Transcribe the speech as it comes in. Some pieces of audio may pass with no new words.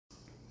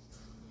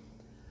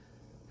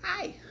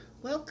Hi,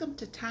 welcome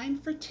to Time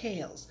for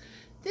Tales.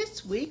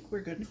 This week we're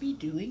going to be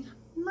doing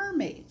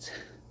mermaids.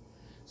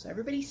 So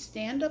everybody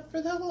stand up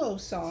for the hello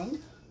song.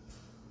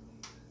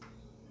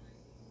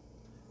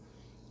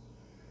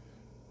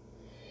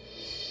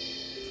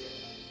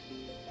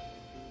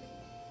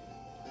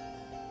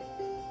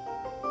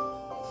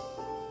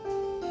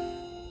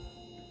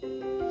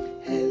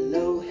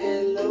 Hello,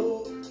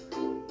 hello,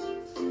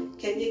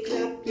 can you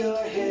clap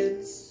your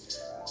hands?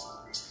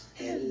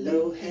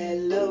 Hello,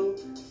 hello,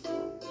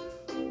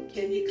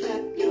 can you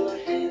clap your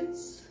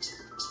hands?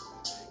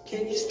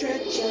 Can you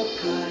stretch up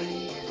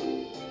high?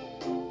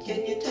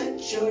 Can you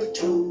touch your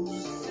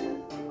toes?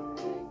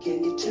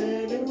 Can you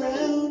turn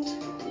around?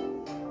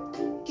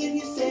 Can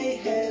you say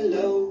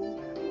hello?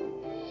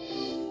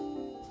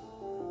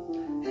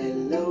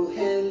 Hello,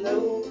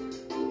 hello,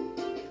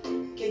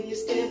 can you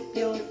stamp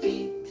your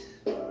feet?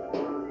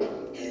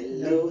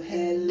 Hello,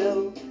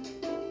 hello,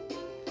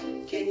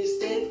 can you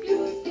stamp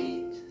your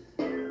feet?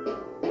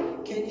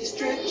 Can you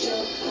stretch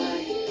up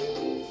high?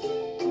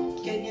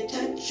 Can you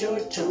touch your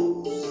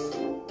toes?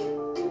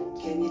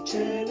 Can you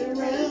turn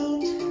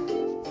around?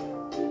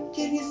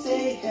 Can you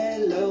say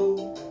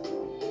hello?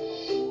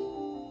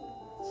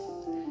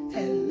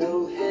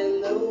 Hello,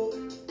 hello,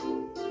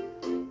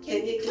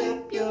 can you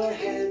clap your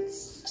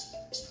hands?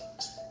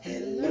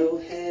 Hello,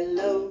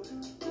 hello,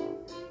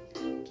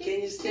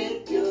 can you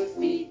stamp your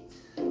feet?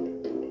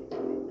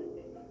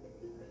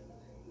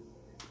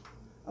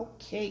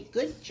 Okay,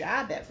 good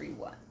job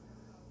everyone.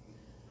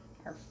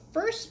 Our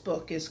first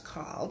book is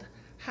called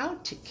How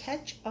to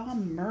Catch a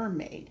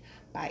Mermaid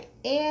by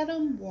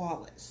Adam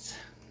Wallace.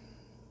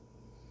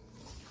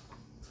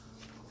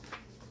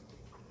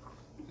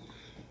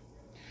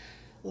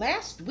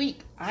 Last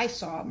week I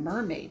saw a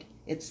mermaid.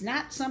 It's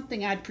not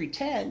something I'd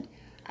pretend.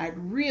 I'd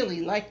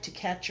really like to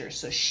catch her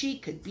so she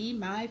could be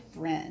my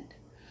friend.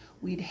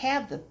 We'd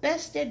have the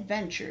best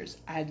adventures.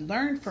 I'd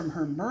learn from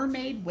her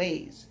mermaid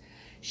ways.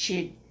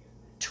 We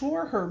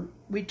tour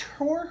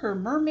her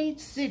mermaid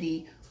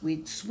city.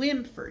 We'd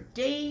swim for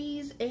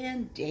days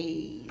and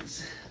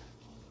days.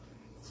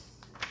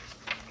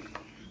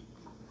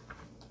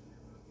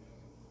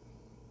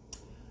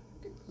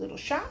 Little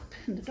shop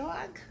and the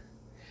dog.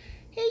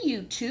 Hey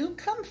you two,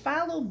 come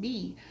follow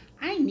me.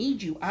 I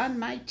need you on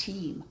my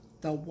team.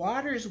 The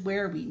water's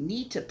where we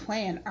need to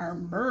plan our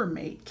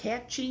mermaid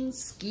catching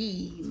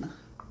scheme.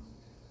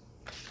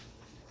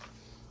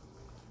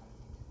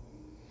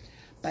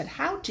 But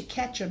how to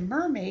catch a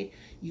mermaid,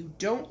 you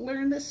don't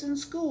learn this in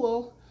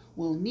school.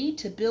 We'll need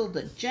to build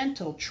a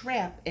gentle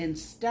trap and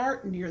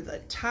start near the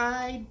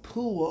tide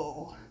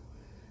pool.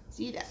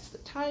 See, that's the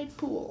tide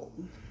pool.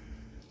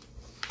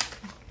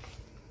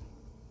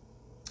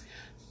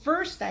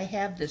 First, I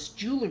have this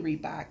jewelry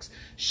box.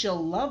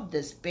 She'll love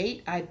this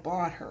bait I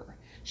bought her.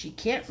 She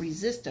can't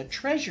resist a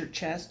treasure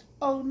chest.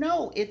 Oh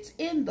no, it's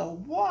in the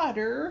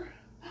water.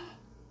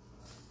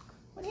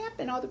 What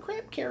happened? Oh, the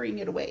crab carrying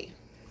it away.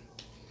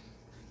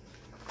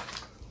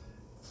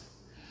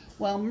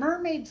 Well,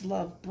 mermaids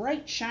love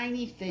bright,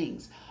 shiny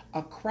things.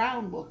 A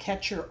crown will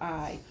catch her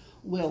eye.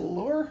 We'll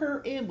lure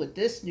her in with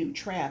this new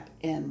trap,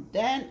 and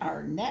then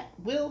our net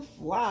will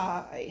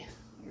fly.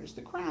 Here's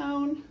the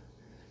crown.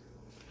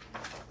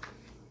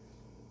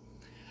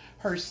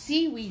 Her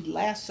seaweed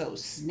lasso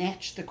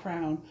snatched the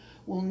crown.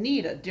 We'll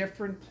need a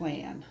different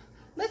plan.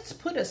 Let's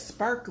put a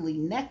sparkly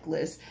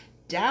necklace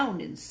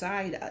down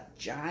inside a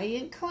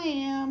giant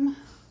clam.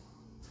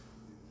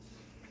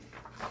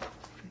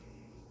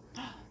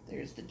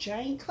 There's the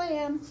giant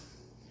clam.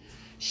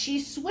 She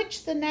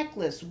switched the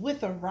necklace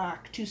with a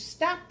rock to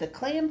stop the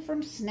clam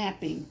from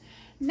snapping.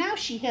 Now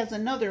she has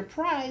another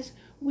prize.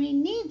 We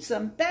need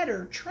some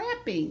better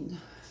trapping.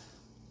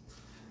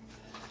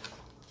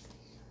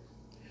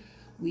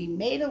 We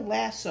made a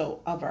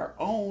lasso of our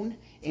own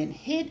and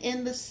hid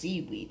in the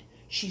seaweed.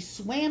 She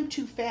swam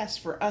too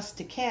fast for us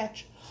to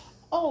catch.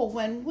 Oh,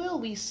 when will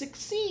we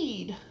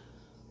succeed?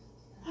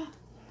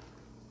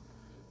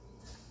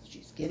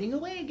 She's getting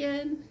away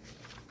again.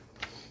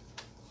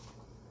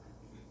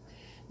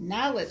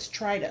 Now let's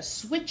try to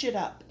switch it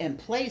up and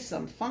play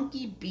some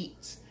funky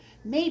beats.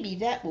 Maybe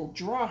that will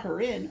draw her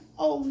in.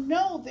 Oh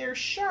no, there's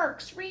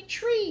sharks.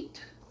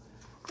 Retreat.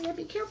 I gotta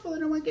be careful. I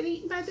don't want to get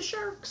eaten by the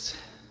sharks.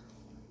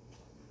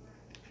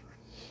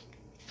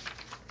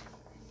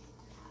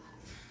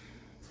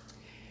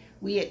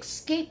 We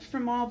escaped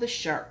from all the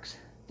sharks.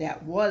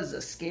 That was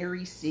a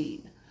scary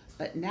scene.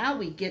 But now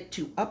we get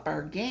to up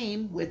our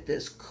game with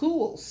this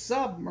cool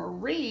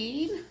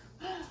submarine.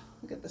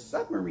 Look at the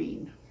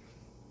submarine.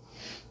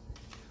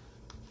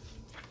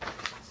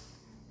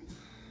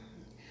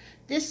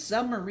 This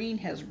submarine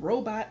has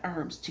robot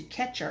arms to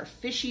catch our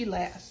fishy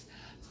lass.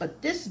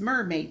 But this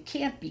mermaid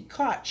can't be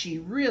caught. She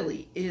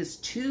really is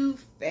too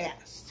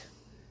fast.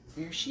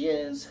 There she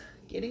is,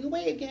 getting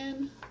away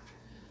again.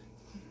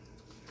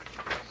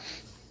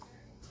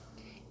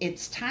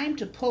 It's time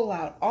to pull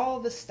out all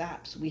the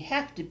stops. We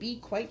have to be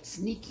quite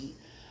sneaky.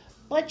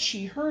 But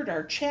she heard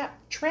our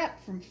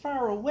trap from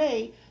far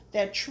away.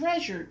 That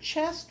treasure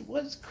chest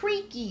was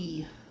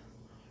creaky.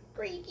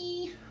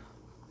 Greedy.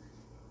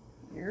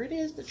 Here it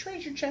is, the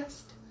treasure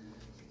chest.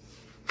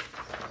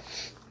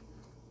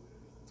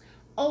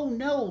 Oh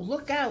no,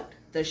 look out.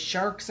 The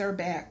sharks are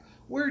back.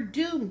 We're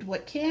doomed.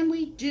 What can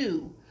we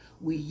do?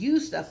 We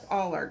used up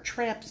all our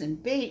traps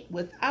and bait.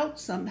 Without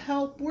some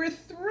help, we're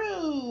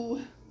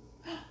through.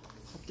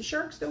 Hope the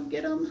sharks don't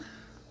get them.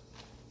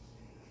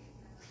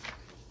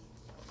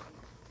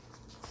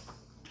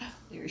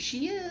 There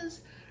she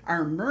is.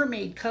 Our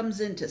mermaid comes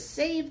in to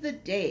save the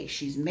day.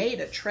 She's made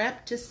a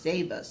trap to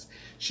save us.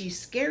 She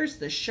scares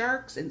the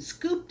sharks and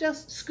scoops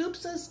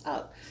us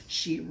up.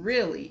 She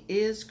really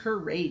is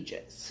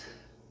courageous.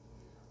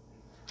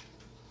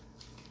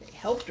 They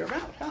helped her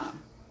out, huh?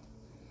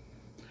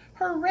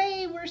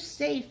 Hooray, we're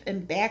safe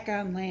and back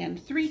on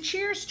land. 3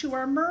 cheers to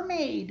our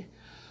mermaid.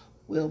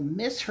 We'll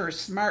miss her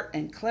smart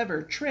and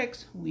clever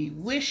tricks. We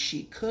wish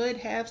she could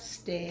have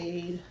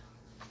stayed.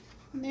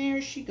 And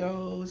there she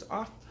goes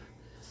off.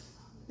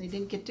 They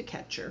didn't get to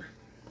catch her.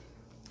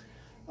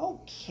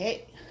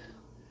 Okay.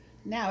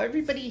 Now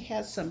everybody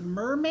has some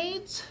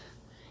mermaids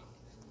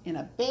in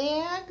a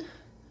bag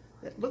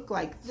that look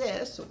like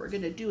this. So we're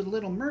going to do a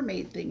little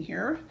mermaid thing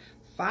here.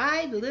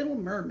 5 little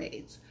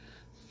mermaids.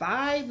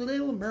 5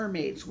 little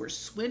mermaids were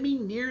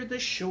swimming near the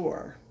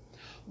shore.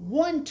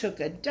 1 took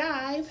a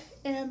dive,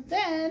 and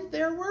then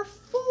there were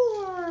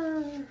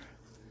 4.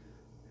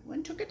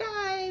 1 took a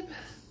dive.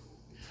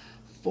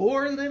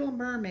 4 little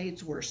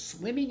mermaids were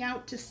swimming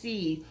out to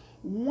sea.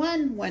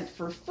 1 went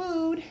for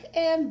food,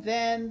 and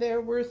then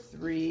there were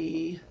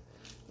 3.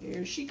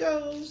 Here she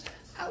goes,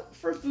 out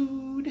for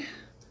food.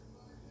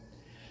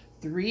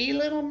 3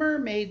 little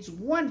mermaids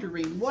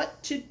wondering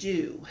what to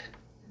do.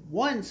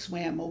 1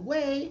 swam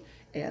away,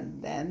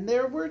 and then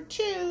there were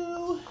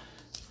 2.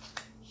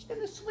 She's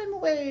gonna swim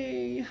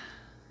away.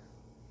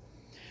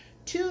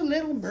 2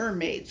 little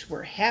mermaids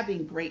were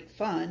having great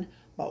fun,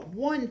 but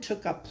 1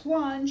 took a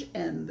plunge,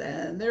 and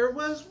then there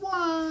was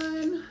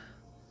 1.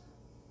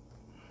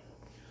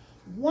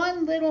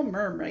 1 little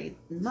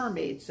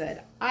mermaid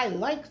said, I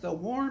like the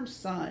warm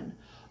sun.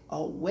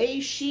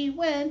 Away she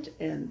went,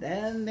 and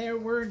then there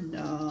were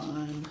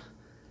none.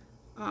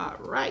 All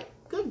right,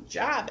 good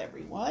job,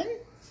 everyone.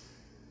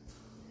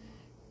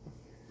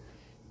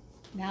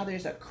 Now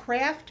there's a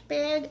craft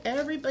bag.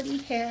 Everybody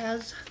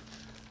has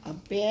a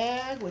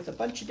bag with a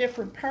bunch of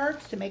different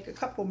parts to make a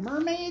couple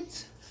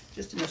mermaids.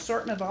 Just an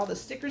assortment of all the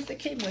stickers that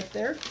came with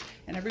there.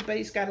 And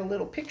everybody's got a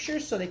little picture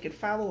so they can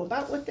follow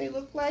about what they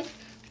look like.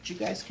 But you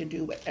guys can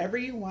do whatever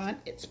you want.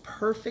 It's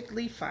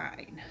perfectly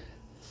fine.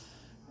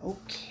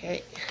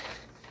 Okay.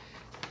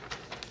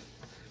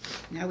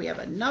 Now we have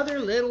another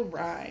little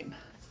rhyme.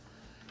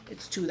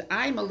 It's to the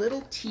I'm a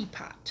Little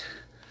Teapot.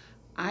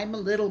 I'm a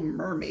Little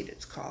Mermaid,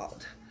 it's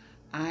called.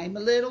 I'm a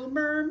little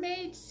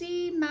mermaid,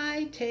 see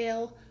my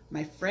tail.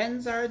 My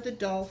friends are the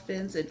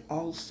dolphins and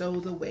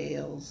also the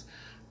whales.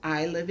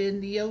 I live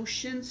in the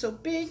ocean so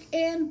big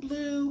and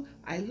blue.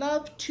 I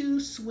love to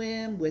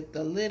swim with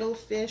the little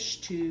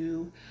fish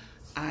too.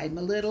 I'm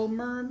a little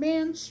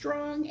merman,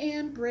 strong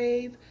and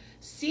brave.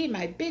 See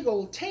my big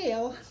old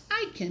tail,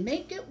 I can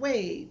make it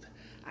wave.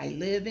 I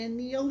live in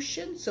the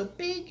ocean so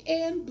big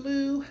and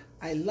blue.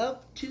 I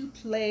love to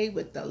play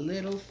with the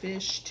little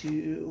fish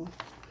too.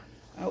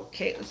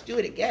 Okay, let's do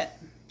it again.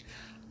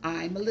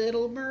 I'm a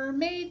little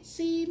mermaid,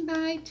 see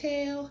my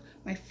tail.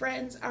 My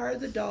friends are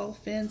the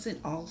dolphins and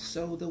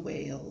also the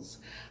whales.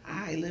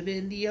 I live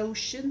in the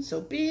ocean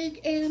so big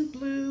and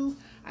blue.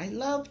 I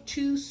love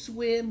to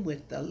swim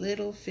with the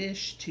little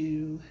fish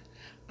too.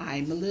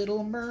 I'm a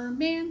little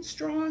merman,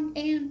 strong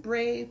and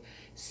brave.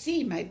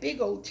 See my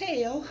big old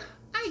tail,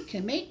 I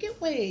can make it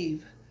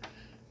wave.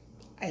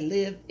 I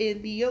live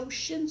in the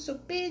ocean so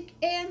big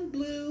and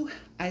blue.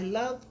 I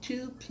love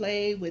to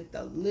play with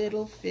the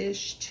little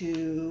fish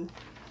too.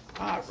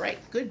 All right,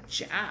 good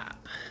job.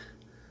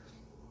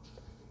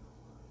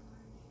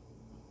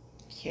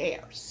 Okay,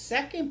 our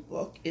second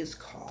book is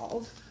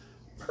called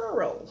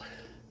Pearl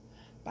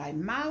by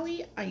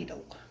Molly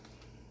Idle.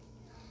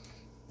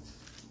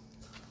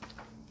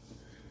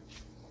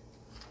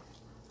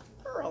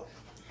 Pearl.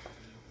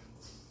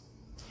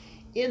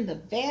 In the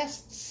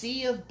vast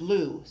sea of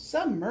blue,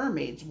 some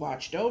mermaids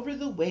watched over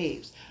the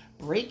waves,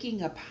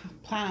 breaking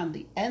upon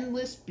the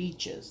endless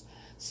beaches.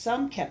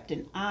 Some kept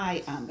an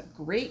eye on the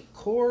great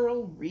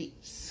coral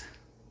reefs.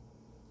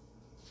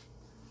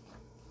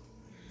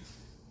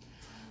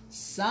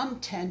 Some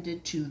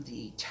tended to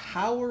the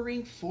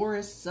towering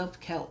forests of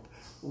kelp,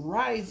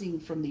 rising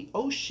from the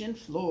ocean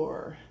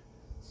floor.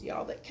 See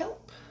all that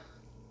kelp?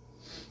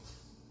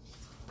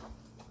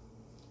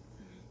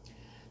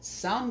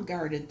 Some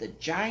guarded the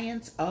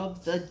giants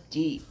of the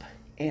deep,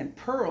 and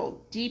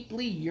Pearl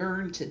deeply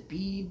yearned to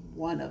be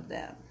one of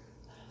them.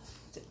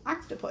 It's an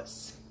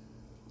octopus.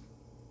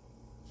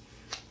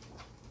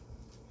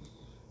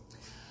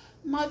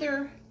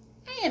 Mother,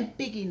 I am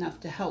big enough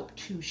to help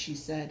too, she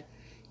said.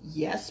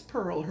 Yes,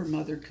 Pearl, her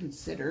mother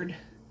considered.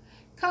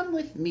 Come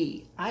with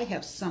me. I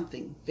have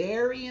something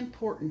very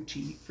important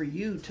for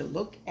you to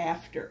look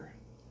after.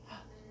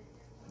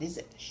 What is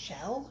it, a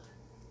shell?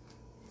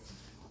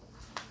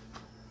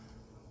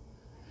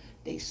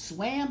 They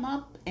swam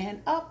up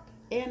and up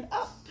and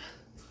up.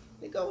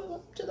 They go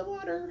up to the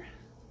water,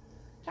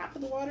 top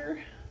of the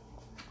water.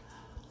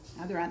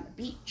 Now they're on the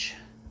beach.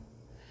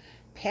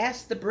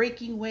 Past the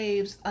breaking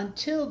waves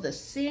until the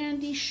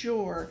sandy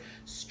shore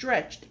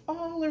stretched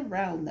all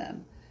around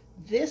them.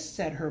 This,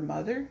 said her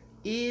mother,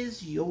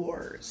 is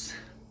yours.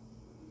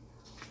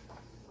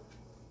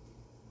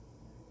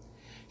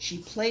 She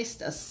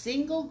placed a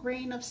single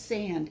grain of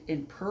sand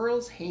in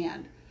Pearl's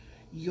hand,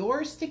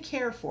 yours to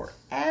care for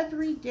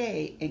every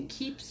day and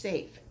keep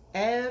safe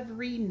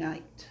every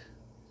night.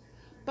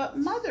 But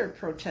Mother,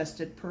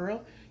 protested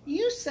Pearl,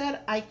 you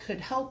said I could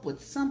help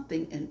with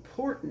something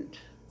important.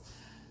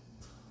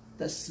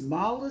 The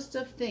smallest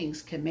of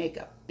things can make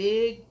a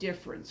big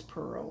difference,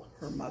 Pearl,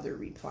 her mother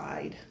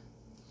replied.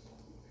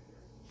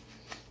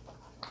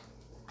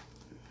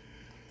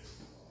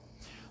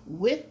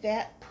 With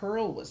that,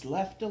 Pearl was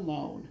left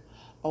alone.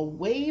 A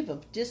wave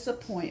of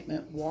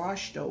disappointment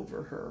washed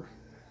over her.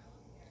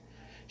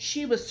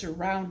 She was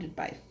surrounded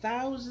by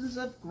thousands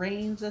of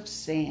grains of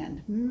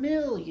sand,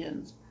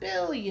 millions,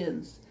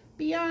 billions,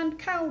 beyond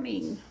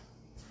counting.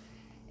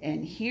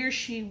 And here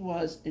she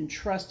was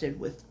entrusted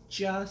with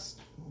just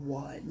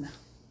one.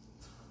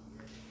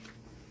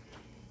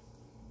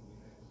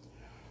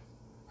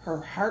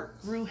 Her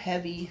heart grew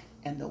heavy,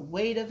 and the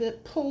weight of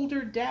it pulled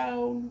her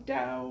down,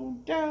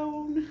 down,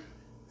 down.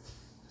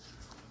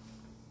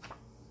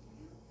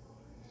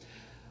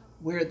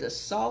 Where the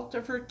salt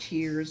of her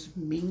tears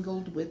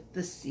mingled with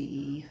the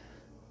sea.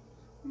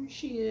 Here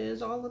she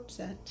is, all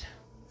upset.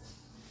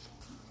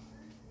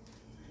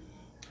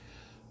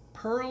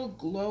 Pearl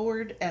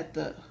glowered at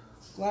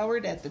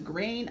the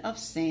grain of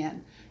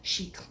sand.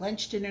 She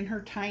clenched it in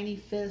her tiny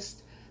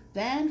fist.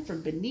 Then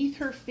from beneath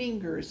her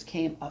fingers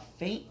came a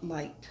faint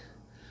light.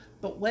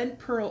 But when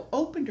Pearl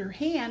opened her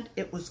hand,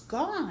 it was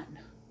gone.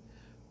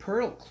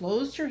 Pearl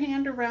closed her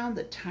hand around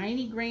the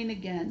tiny grain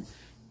again,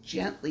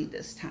 gently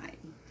this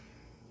time.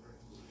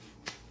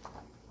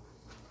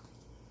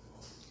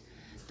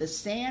 The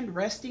sand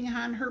resting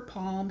on her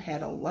palm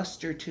had a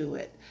luster to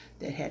it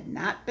that had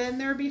not been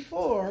there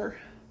before.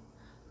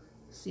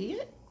 See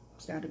it?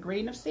 It's not a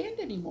grain of sand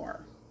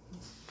anymore.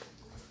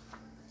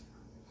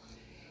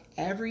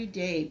 Every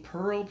day,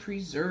 Pearl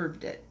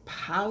preserved it,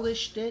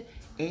 polished it,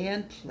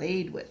 and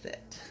played with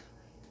it.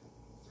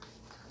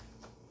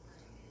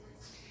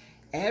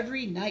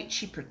 Every night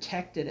she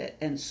protected it,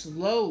 and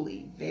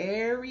slowly,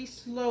 very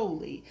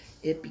slowly,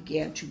 it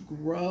began to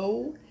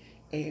grow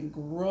and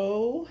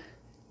grow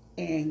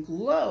and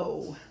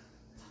glow.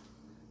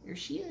 Here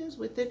she is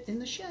with it in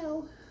the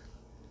shell.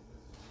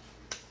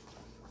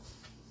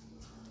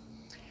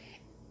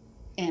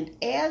 And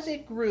as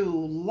it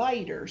grew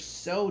lighter,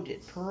 so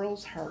did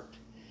Pearl's heart.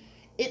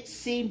 It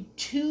seemed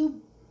to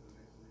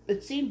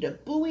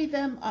buoy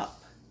them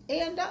up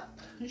and up.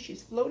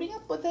 She's floating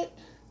up with it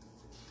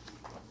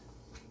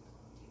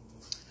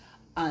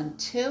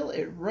until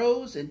it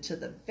rose into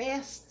the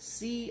vast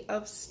sea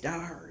of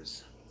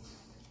stars.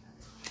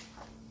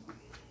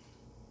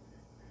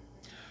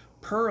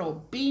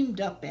 Pearl beamed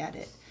up at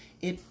it.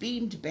 It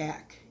beamed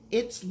back.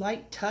 Its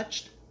light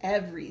touched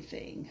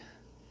everything.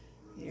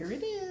 There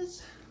it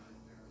is.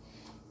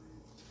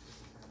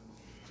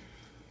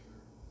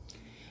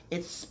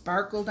 It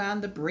sparkled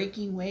on the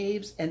breaking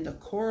waves and the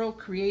coral,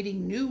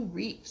 creating new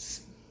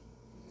reefs.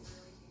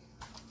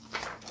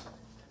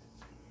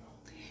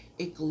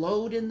 It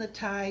glowed in the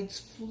tides,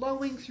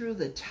 flowing through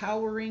the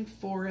towering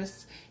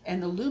forests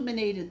and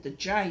illuminated the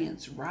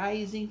giants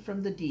rising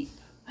from the deep.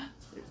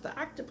 There's the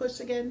octopus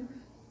again.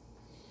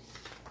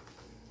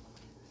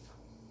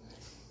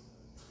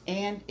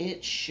 And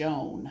it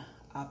shone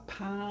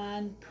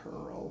upon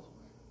Pearl.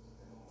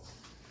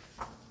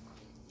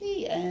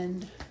 The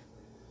end.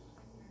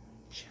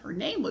 Her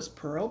name was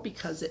Pearl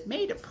because it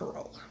made a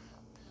pearl.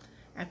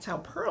 That's how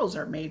pearls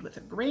are made, with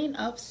a grain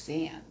of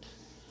sand.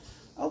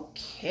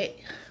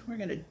 Okay, we're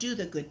going to do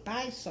the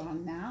goodbye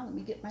song now. Let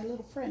me get my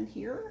little friend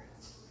here.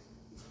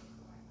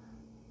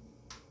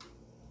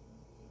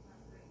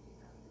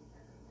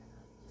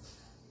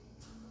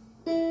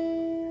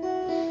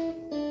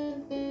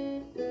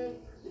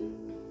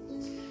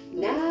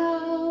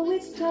 Now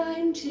it's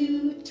time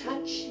to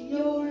touch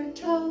your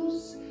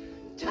toes,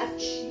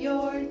 touch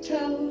your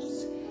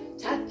toes,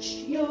 touch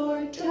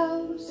your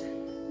toes.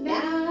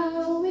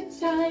 Now it's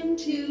time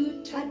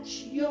to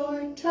touch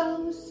your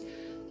toes,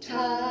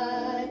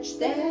 touch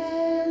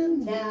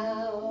them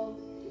now.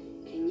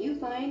 Can you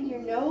find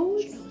your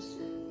nose?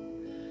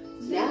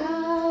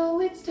 Now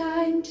it's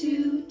time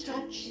to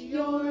touch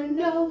your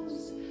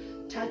nose,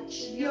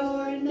 touch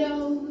your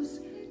nose,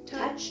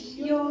 touch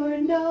your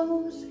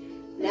nose.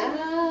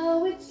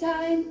 Now it's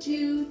time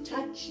to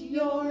touch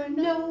your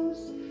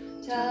nose,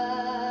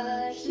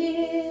 touch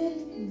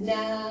it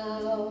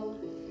now.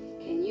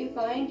 Can you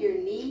find your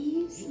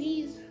knees?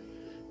 Knees.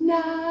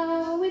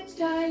 Now it's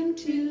time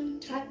to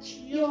touch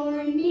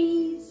your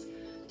knees,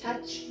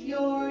 touch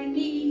your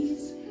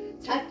knees,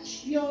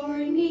 touch your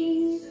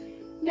knees.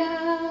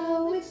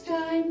 Now it's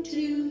time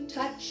to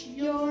touch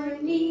your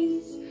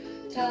knees,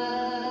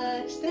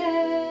 touch them.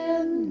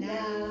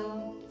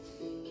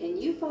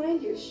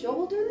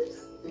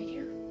 shoulders.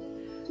 There.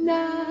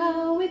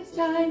 Now it's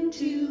time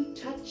to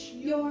touch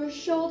your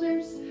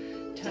shoulders.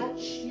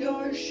 Touch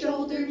your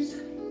shoulders.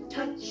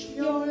 Touch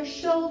your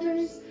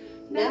shoulders.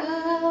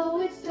 Now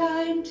it's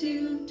time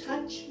to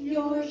touch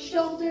your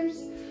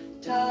shoulders.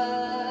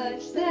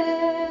 Touch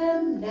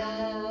them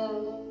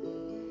now.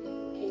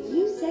 Can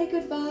you say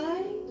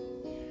goodbye?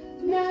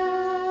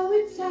 Now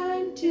it's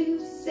time to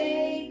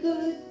say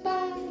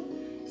goodbye.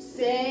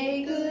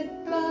 Say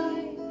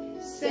goodbye.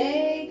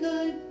 Say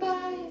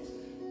goodbye.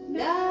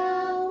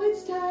 Now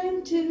it's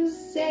time to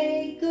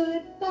say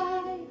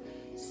goodbye.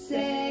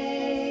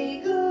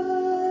 Say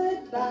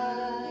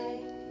goodbye.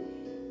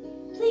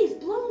 Please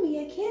blow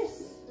me a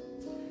kiss.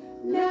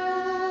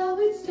 Now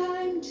it's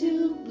time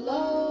to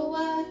blow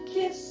a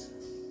kiss.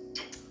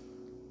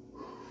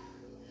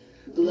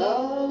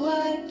 Blow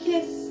a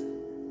kiss.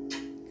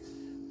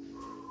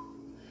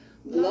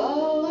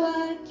 Blow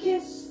a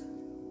kiss.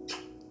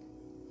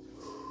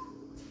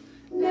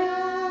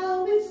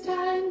 Now it's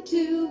time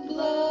to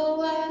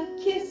blow a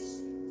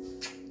kiss.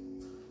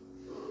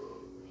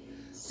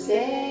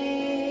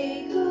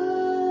 Say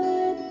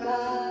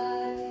goodbye.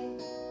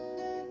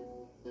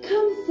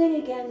 Come sing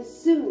again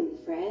soon,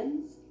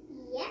 friends.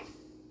 Yes.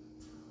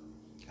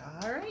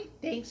 All right.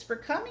 Thanks for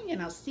coming,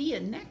 and I'll see you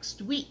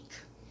next week.